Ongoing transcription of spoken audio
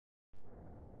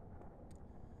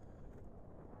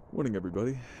Morning,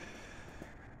 everybody.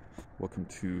 Welcome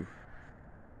to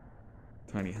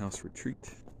Tiny House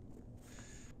Retreat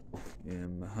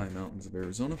in the high mountains of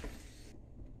Arizona.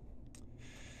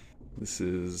 This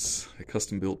is a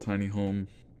custom-built tiny home,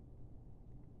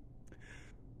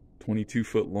 22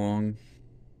 foot long,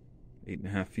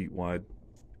 8.5 feet wide,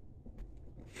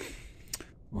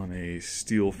 on a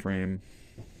steel frame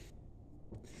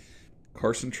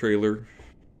Carson trailer,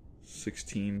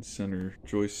 16 center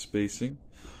joist spacing.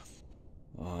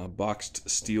 Boxed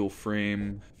steel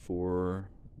frame for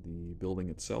the building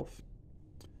itself.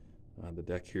 The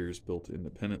deck here is built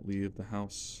independently of the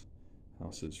house.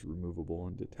 House is removable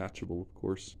and detachable, of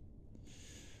course.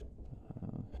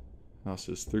 House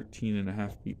is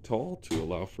 13.5 feet tall to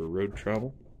allow for road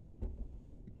travel.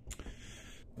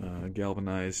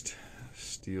 Galvanized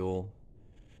steel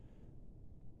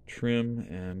trim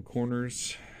and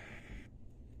corners.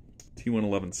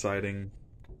 T111 siding,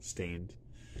 stained.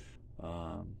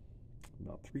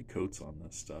 About 3 coats on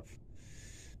this stuff.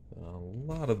 A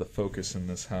lot of the focus in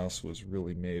this house was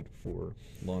really made for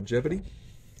longevity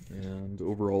and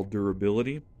overall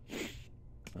durability.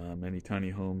 Many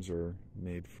tiny homes are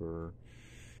made for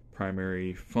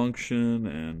primary function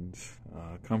and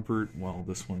comfort, while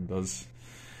this one does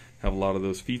have a lot of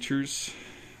those features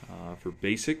for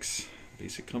basic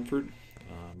comfort.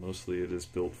 Mostly it is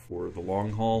built for the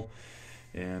long haul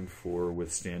and for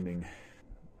withstanding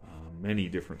many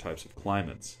different types of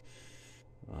climates.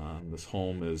 This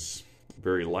home is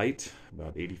very light,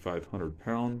 about 8,500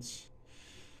 pounds.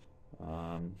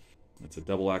 It's a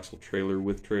double axle trailer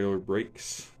with trailer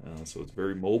brakes, so it's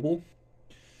very mobile.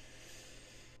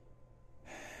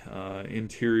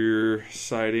 Interior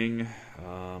siding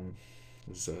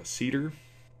is cedar.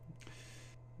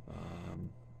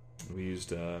 We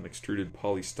used an extruded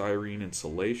polystyrene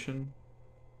insulation.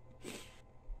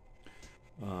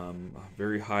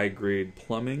 Very high grade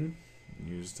plumbing.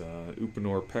 Used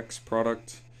Uponor PEX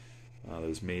product that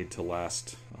is made to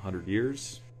last 100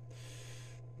 years.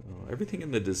 Everything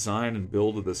in the design and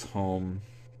build of this home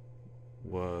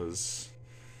was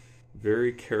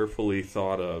very carefully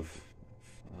thought of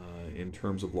in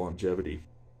terms of longevity.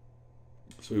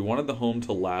 So we wanted the home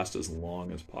to last as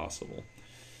long as possible.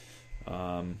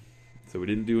 So we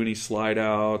didn't do any slide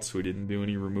outs, we didn't do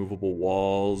any removable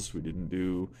walls, we didn't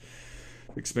do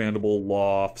expandable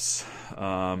lofts.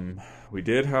 We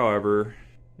did, however,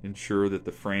 ensure that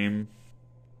the frame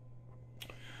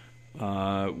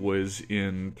was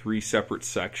in 3 separate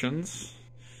sections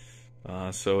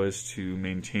so as to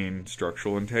maintain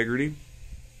structural integrity.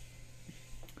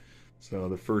 So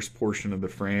the first portion of the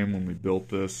frame when we built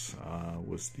this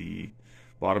was the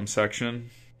bottom section,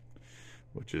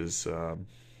 which is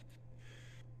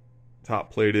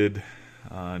top plated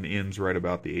and ends right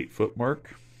about the 8-foot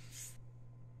mark.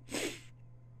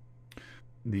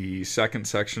 The second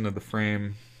section of the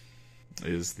frame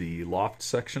is the loft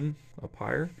section up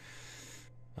higher,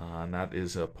 and that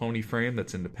is a pony frame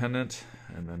that's independent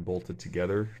and then bolted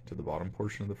together to the bottom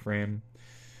portion of the frame.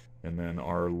 And then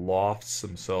our lofts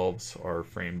themselves are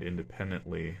framed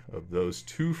independently of those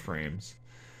 2 frames,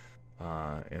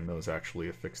 and those actually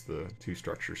affix the 2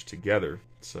 structures together.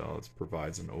 So it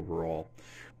provides an overall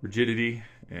rigidity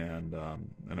and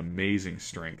an amazing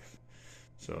strength.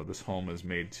 So this home is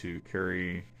made to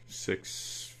carry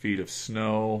 6 feet of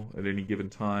snow at any given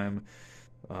time.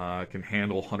 Can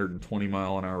handle 120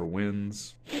 mile an hour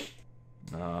winds,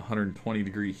 120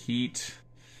 degree heat,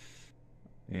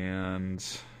 and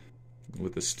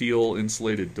with the steel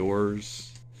insulated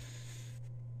doors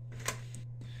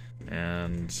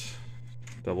and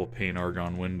double pane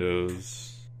argon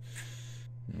windows,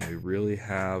 we really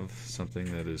have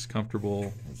something that is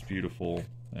comfortable, is beautiful,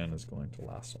 and is going to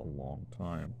last a long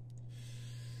time.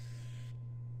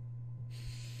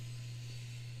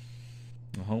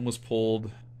 The home was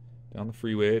pulled down the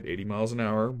freeway at 80 miles an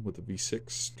hour with a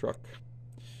V6 truck.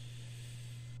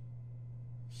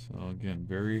 So again,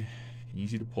 very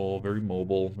easy to pull, very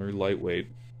mobile, very lightweight.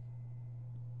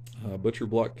 Butcher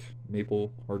block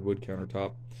maple hardwood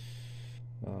countertop.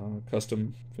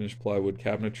 Custom finished plywood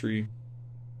cabinetry.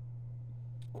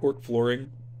 Cork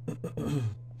flooring.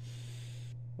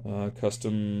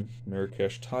 Custom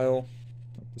Marrakesh tile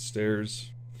up the stairs.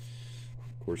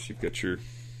 Of course, you've got your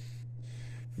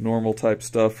normal type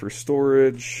stuff for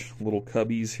storage, little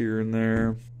cubbies here and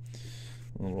there,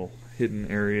 little hidden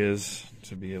areas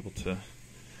to be able to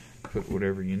put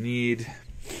whatever you need.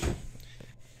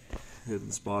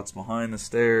 Hidden spots behind the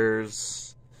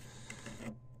stairs.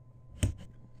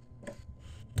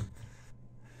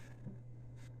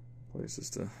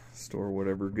 Places to store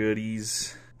whatever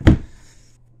goodies.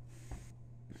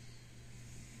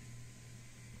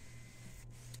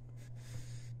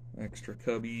 extra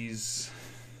cubbies.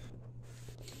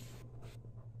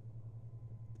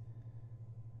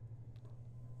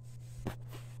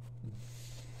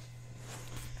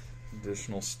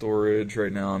 Additional storage.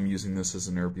 Right now I'm using this as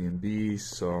an Airbnb,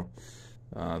 so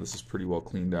this is pretty well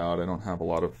cleaned out. I don't have a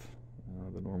lot of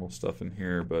the normal stuff in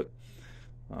here, but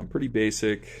pretty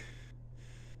basic.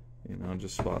 You know,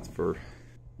 just spots for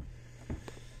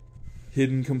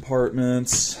hidden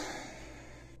compartments.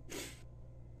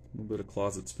 A little bit of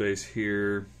closet space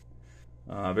here.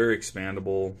 Very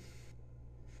expandable.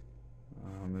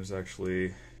 There's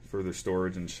actually further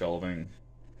storage and shelving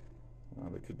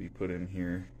that could be put in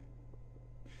here.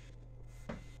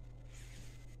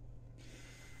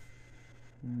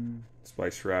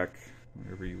 Spice rack,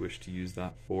 whatever you wish to use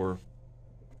that for.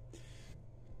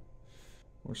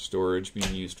 More storage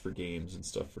being used for games and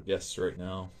stuff for guests right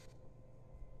now.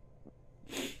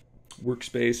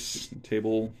 Workspace,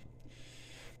 table,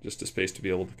 just a space to be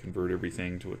able to convert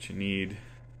everything to what you need.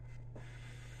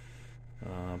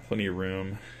 Plenty of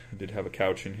room. I did have a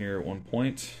couch in here at one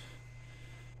point.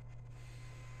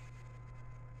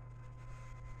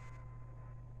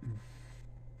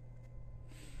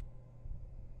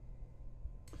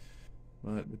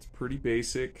 But it's pretty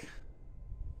basic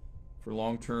for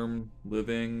long-term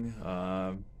living.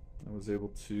 I was able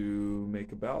to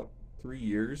make about 3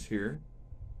 years here,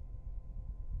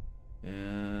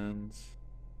 and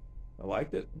I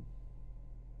liked it.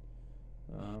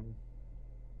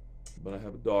 But I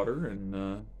have a daughter,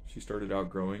 and she started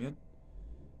outgrowing it,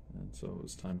 and so it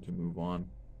was time to move on.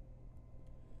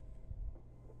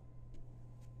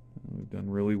 And we've done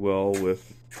really well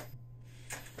with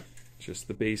just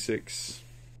the basics.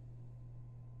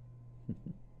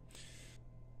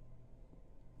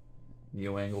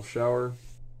 Neo-angle shower.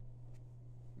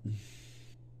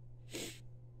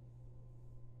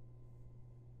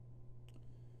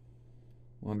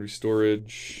 Laundry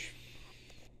storage.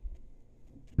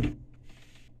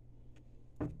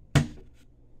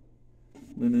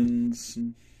 Linens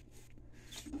and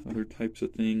other types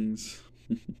of things.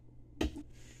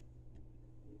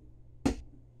 A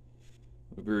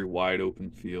very wide open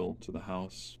feel to the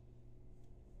house.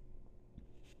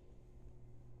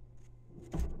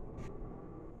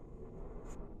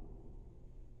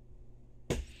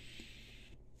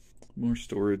 More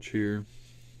storage here.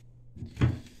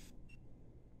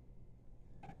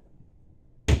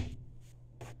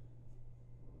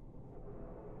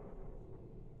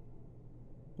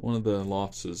 One of the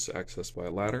lofts is accessed by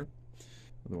a ladder.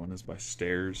 The other one is by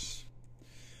stairs.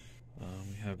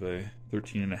 We have a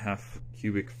 13.5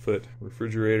 cubic foot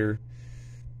refrigerator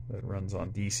that runs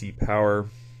on DC power.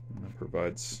 And that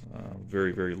provides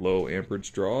very, very low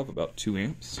amperage draw of about 2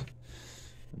 amps.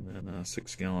 And then a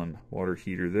 6-gallon water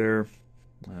heater there.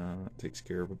 That takes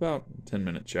care of about a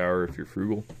 10-minute shower if you're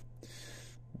frugal.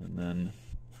 And then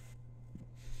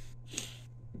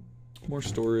more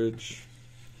storage.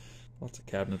 Lots of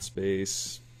cabinet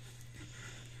space.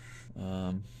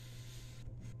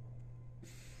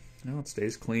 It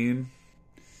stays clean,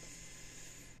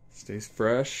 stays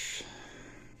fresh.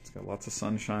 It's got lots of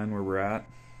sunshine where we're at.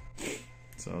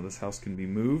 So this house can be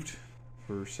moved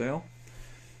for sale,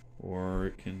 or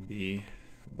it can be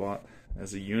bought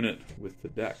as a unit with the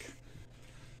deck.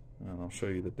 And I'll show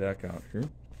you the deck out here.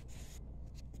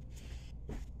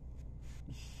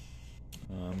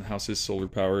 The house is solar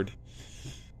powered.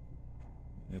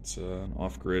 It's an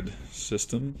off-grid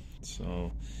system,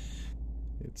 so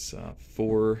it's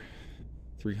 4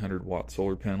 300-watt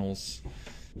solar panels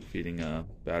feeding a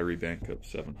battery bank of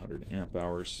 700 amp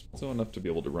hours, so enough to be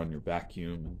able to run your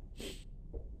vacuum and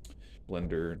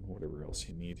blender and whatever else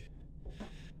you need.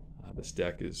 This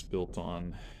deck is built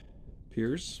on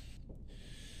piers,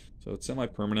 so it's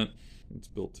semi-permanent. It's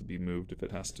built to be moved if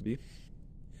it has to be.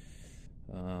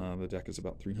 The deck is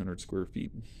about 300 square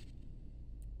feet.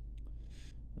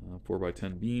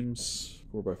 4x10 beams,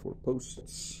 4x4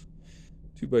 posts,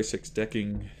 2x6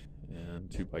 decking, and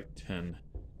 2x10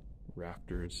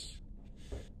 rafters,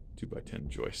 2x10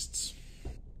 joists.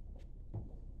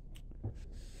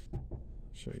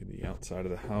 Show you the outside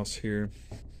of the house here.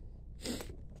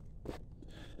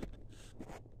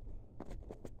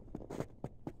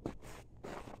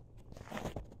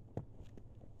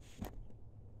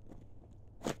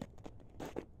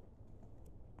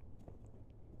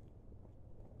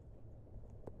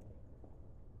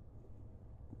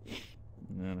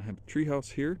 And I have a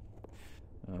treehouse here.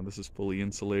 This is fully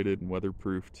insulated and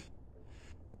weatherproofed.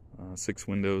 6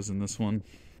 windows in this one.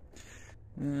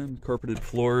 And carpeted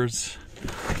floors.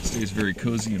 Stays very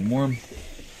cozy and warm.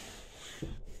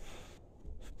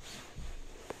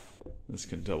 This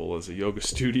can double as a yoga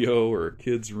studio or a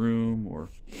kid's room or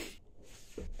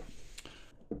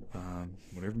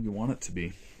want it to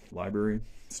be. Library,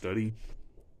 study.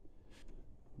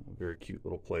 A very cute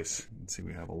little place. You can see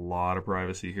we have a lot of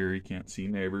privacy here. You can't see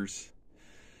neighbors.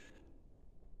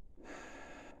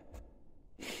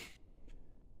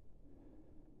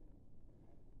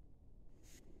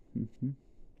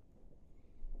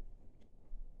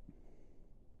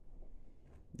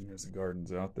 There's the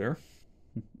gardens out there.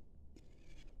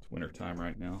 It's winter time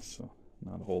right now, so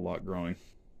not a whole lot growing.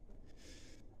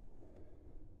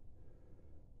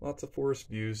 Lots of forest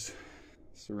views,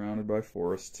 surrounded by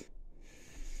forest.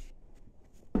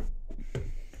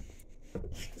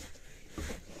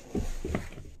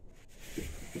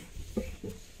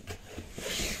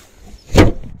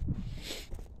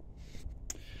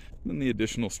 Then the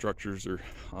additional structures are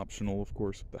optional, of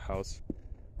course, with the house.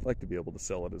 I'd like to be able to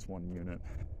sell it as one unit.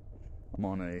 I'm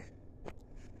on a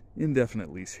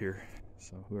indefinite lease here,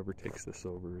 so whoever takes this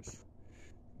over is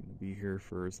going to be here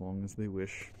for as long as they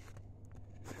wish.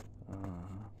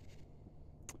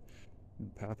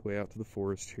 Pathway out to the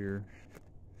forest here,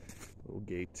 little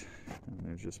gate, and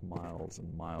there's just miles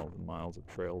and miles and miles of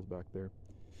trails back there.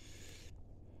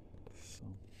 So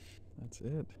that's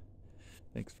it.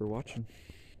 Thanks for watching.